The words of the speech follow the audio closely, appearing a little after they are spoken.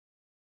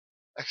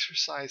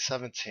Exercise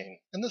 17.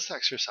 In this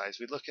exercise,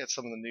 we look at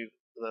some of the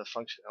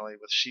functionality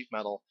with sheet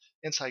metal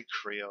inside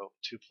CREO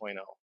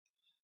 2.0.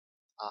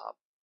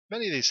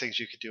 Many of these things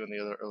you could do in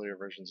the earlier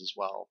versions as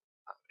well.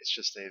 It's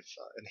just they've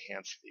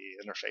enhanced the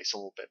interface a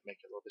little bit, make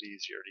it a little bit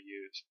easier to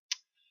use.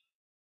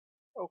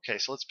 Okay,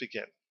 so let's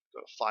begin.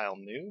 Go to File,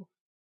 New.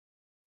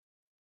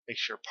 Make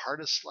sure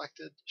Part is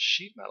selected,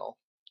 Sheet Metal,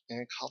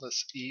 and call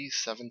this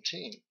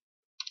E17.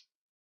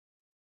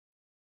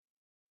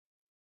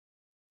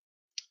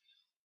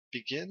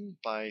 Begin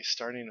by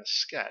starting a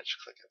sketch.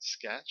 Click on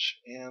Sketch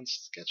and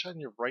sketch on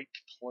your right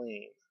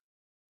plane.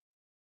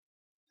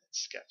 And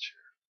sketch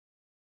here.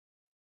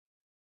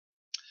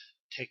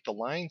 Take the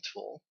line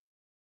tool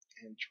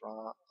and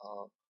draw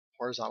a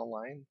horizontal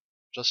line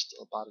just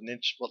about an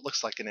inch, what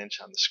looks like an inch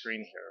on the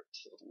screen here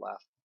to the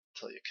left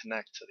until you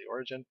connect to the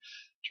origin.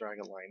 Drag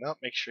a line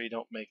up. Make sure you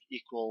don't make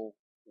equal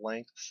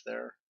lengths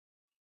there.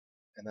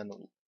 And then a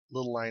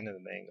little line at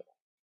an angle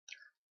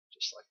there,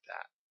 just like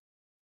that.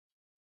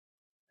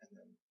 And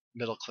then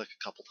middle click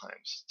a couple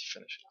times to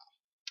finish it off.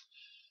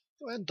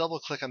 Go ahead and double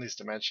click on these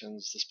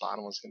dimensions. This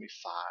bottom one's going to be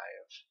 5.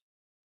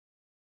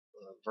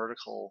 The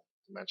vertical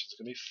dimension is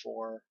going to be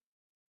 4.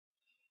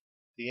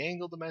 The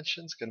angle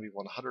dimension is going to be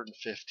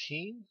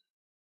 115.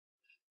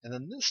 And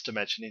then this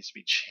dimension needs to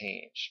be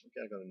changed. We've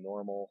got to go to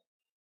normal,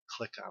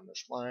 click on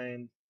this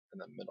line, and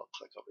then middle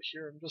click over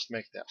here and just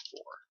make that 4.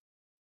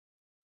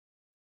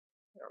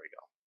 There we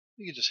go.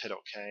 You can just hit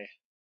OK.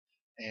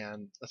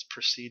 And let's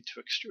proceed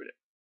to extrude it.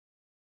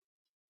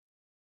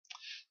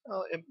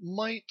 It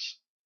might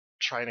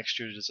try and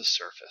extrude it as a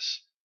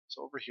surface.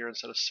 So over here,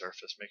 instead of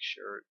surface, make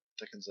sure it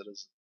thickens it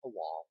as a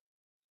wall.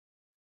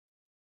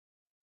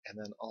 And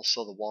then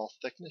also the wall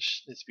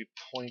thickness needs to be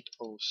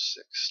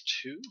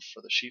 0.062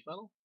 for the sheet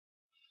metal.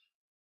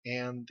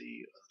 And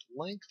the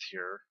length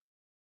here,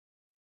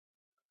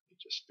 let me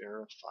just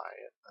verify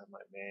it on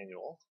my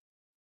manual,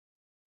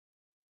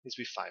 needs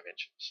to be 5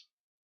 inches.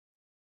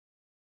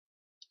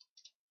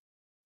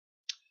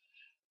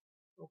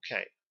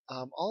 Okay.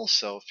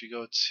 Also, if you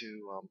go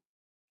to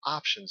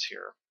options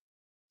here,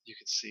 you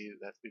can see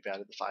that we've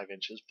added the 5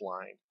 inches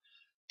blind,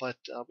 but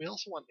we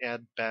also want to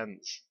add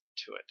bends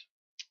to it.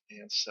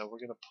 And so we're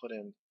going to put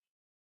in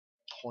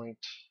 0.09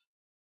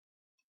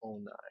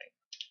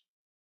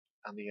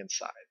 on the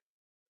inside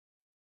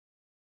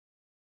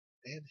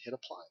and hit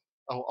apply.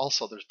 Oh,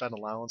 also there's bend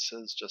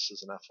allowances, just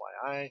as an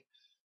FYI.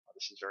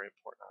 This is very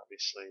important,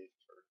 obviously.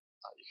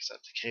 You can set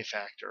it to K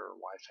factor or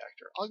Y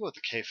factor. I'll go with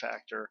the K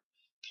factor,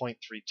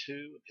 0.32,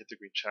 and hit the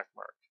green check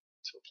mark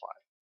to apply.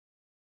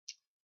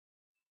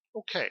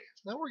 Okay,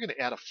 now we're going to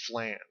add a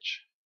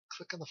flange.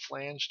 Click on the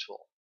flange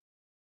tool.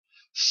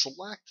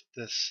 Select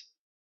this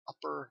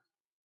upper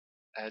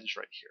edge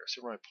right here. See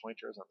where my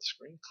pointer is on the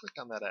screen? Click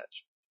on that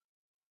edge.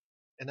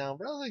 And now,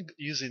 rather than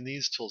using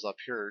these tools up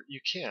here,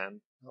 you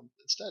can,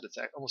 instead it's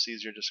almost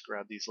easier just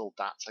grab these little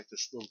dots, like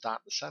this little dot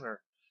in the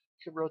center.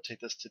 You can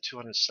rotate this to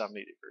 270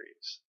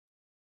 degrees.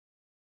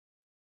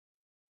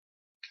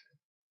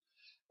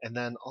 Okay. And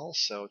then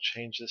also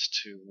change this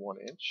to 1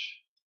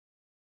 inch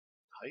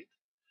height.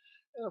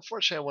 And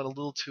unfortunately, I went a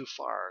little too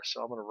far,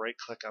 so I'm going to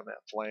right-click on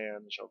that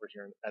flange over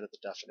here and edit the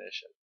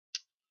definition.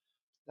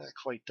 Not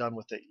quite done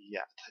with it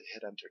yet. I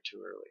hit enter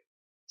too early.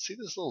 See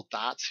these little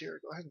dots here?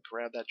 Go ahead and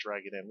grab that,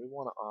 drag it in. We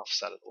want to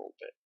offset it a little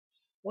bit.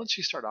 Once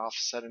you start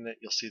offsetting it,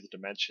 you'll see the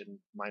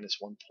dimension minus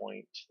 1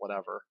 point,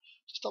 whatever.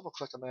 Just double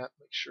click on that.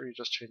 Make sure you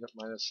just change it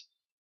minus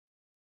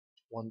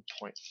 1.5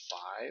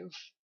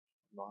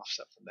 and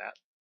offset from that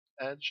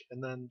edge,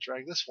 and then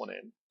drag this one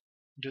in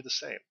and do the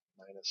same,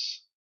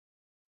 minus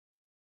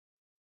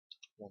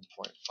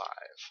 1.5.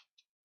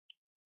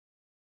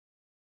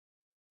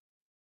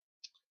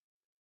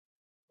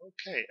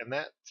 Okay, and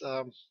that's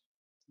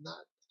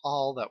not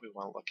all that we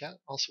want to look at.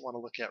 Also want to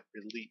look at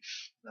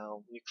relief.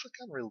 Now, when you click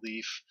on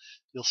relief,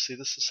 you'll see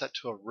this is set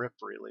to a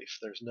rip relief.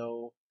 There's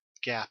no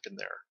gap in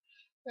there.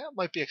 That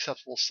might be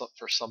acceptable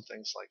for some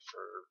things, like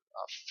for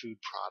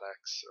food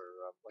products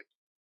or like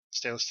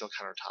stainless steel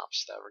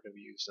countertops that are going to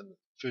be used in the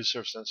food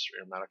service industry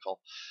or medical.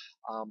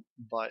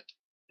 But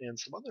in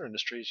some other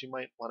industries, you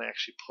might want to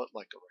actually put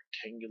like a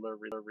rectangular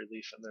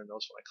relief in there.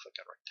 Notice when I click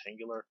on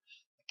rectangular,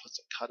 it puts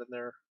a cut in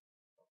there.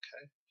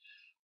 Okay.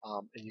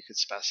 And you could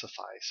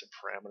specify some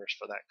parameters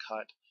for that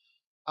cut.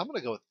 I'm going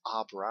to go with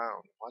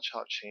brown. Watch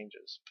how it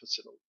changes. Puts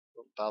in a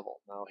little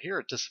bevel. Now here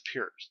it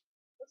disappears.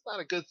 That's not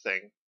a good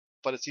thing,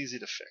 but it's easy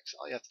to fix.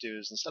 All you have to do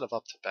is, instead of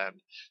up to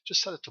bend,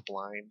 just set it to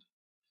blind,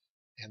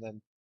 and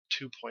then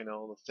 2.0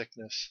 the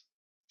thickness,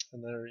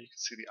 and there you can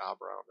see the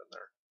brown in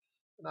there.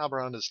 And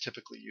brown is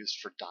typically used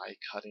for die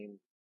cutting.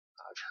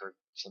 I've heard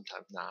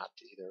sometimes not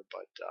either,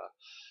 but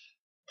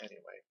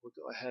anyway, we'll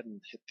go ahead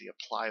and hit the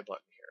apply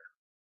button here.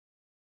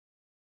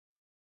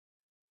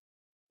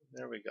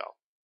 There we go.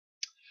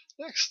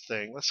 Next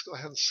thing, let's go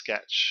ahead and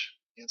sketch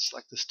and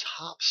select this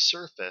top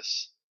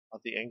surface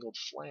of the angled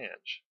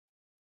flange.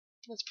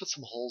 Let's put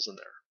some holes in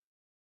there.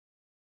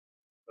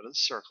 Go to the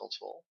circle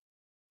tool,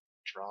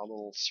 draw a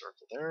little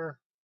circle there,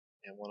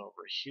 and one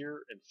over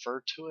here,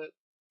 invert to it,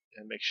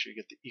 and make sure you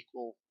get the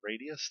equal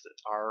radius, the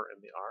R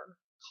and the R.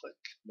 Click,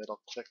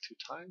 middle click 2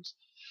 times.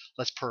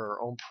 Let's put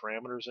our own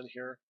parameters in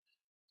here.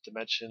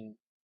 Dimension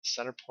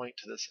center point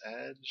to this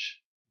edge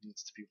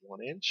needs to be 1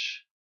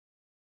 inch.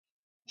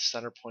 The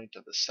center point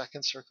of the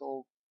second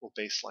circle will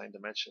baseline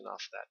dimension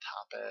off that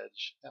top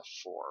edge at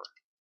 4.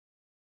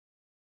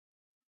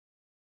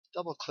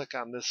 Double click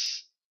on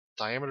this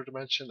diameter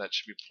dimension, that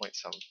should be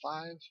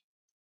 0.75.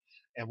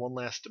 And one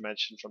last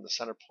dimension from the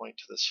center point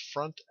to this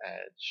front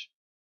edge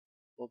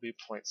will be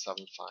 0.75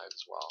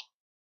 as well.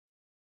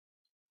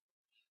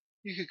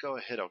 You could go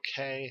ahead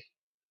OK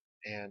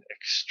and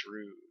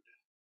extrude.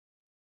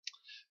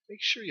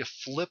 Make sure you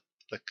flip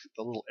the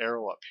little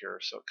arrow up here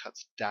so it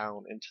cuts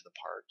down into the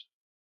part.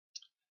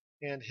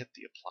 And hit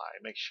the apply.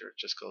 Make sure it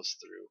just goes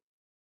through.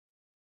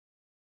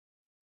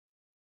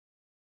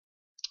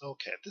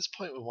 Okay, at this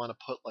point we want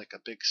to put like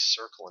a big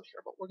circle in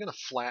here, but we're going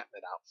to flatten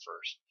it out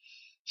first.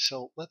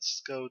 So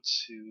let's go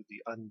to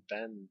the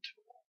unbend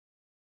tool.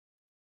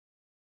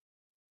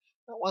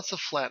 Now it wants to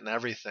flatten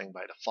everything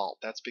by default.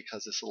 That's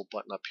because this little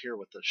button up here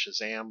with the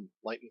Shazam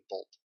lightning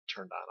bolt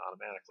turned on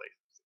automatically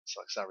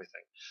selects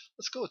everything.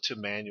 Let's go to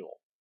manual.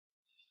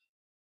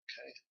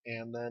 Okay,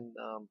 and then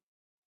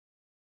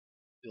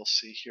you'll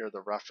see here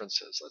the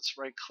references. Let's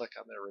right click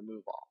on there,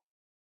 remove all.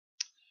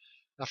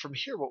 Now from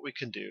here what we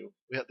can do,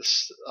 we have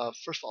this,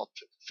 first of all,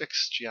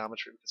 fixed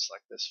geometry. We can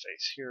select this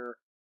face here.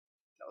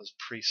 That was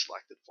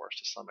pre-selected for us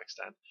to some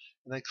extent.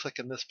 And then click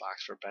in this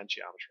box for bend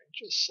geometry.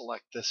 Just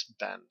select this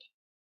bend.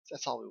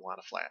 That's all we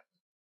want to flatten.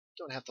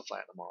 Don't have to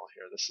flatten them all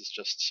here. This is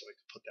just so we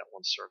can put that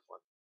one circle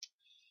in.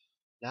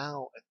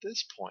 Now at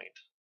this point,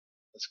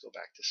 let's go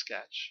back to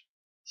sketch.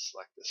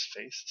 Select this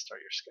face to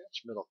start your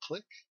sketch. Middle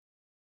click.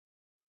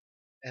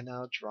 And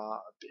now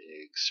draw a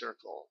big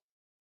circle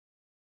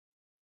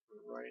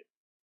right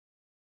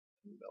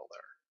in the middle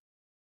there.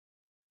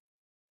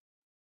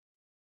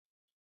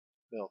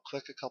 Middle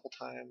click a couple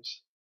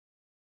times.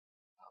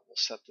 We'll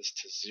set this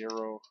to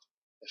 0.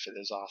 If it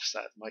is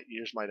offset,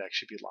 yours might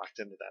actually be locked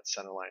into that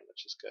center line,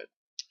 which is good.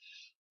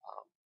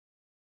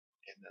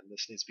 And then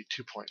this needs to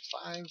be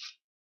 2.5.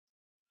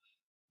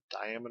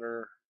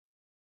 Diameter,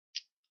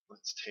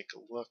 let's take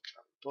a look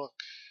on the book,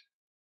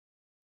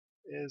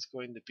 is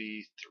going to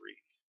be 3.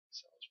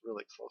 So it's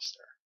really close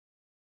there.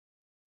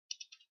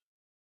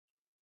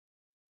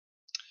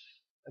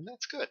 And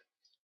that's good.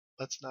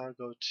 Let's now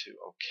go to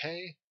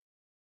OK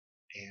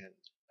and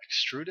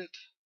extrude it.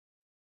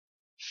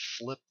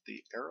 Flip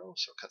the arrow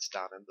so it cuts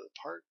down into the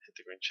part. Hit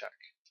the green check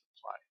to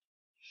apply.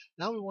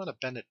 Now we want to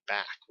bend it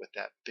back with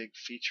that big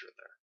feature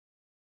there.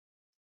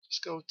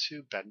 Just go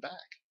to bend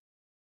back.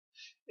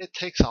 It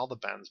takes all the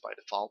bends by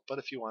default, but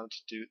if you wanted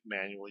to do it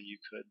manually, you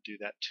could do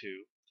that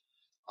too.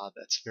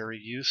 That's very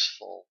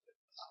useful,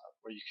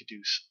 where you could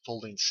do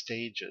folding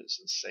stages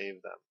and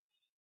save them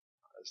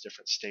as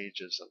different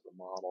stages of the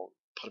model,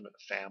 put them in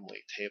a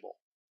family table,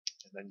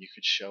 and then you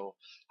could show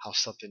how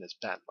something is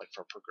bent, like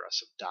for a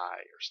progressive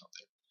die or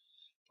something.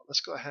 But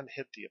let's go ahead and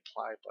hit the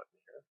apply button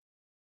here.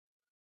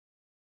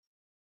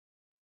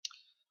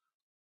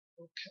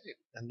 Okay,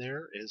 and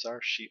there is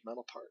our sheet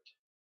metal part.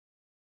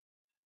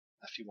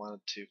 If you wanted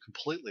to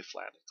completely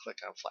flatten it,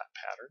 click on flat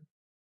pattern.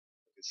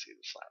 You can see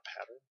the flat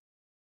pattern.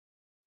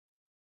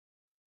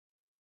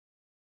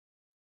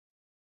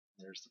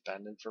 There's the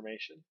bend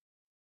information,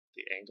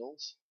 the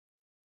angles.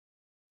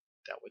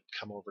 That would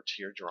come over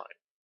to your drawing.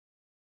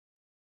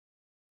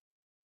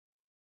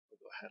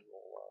 We'll go ahead and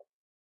we'll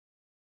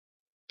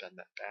bend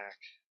that back,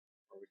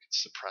 or we can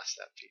suppress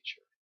that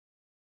feature.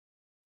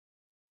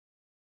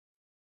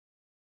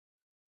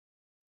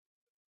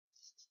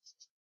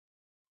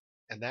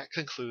 And that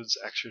concludes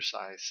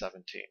exercise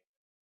 17.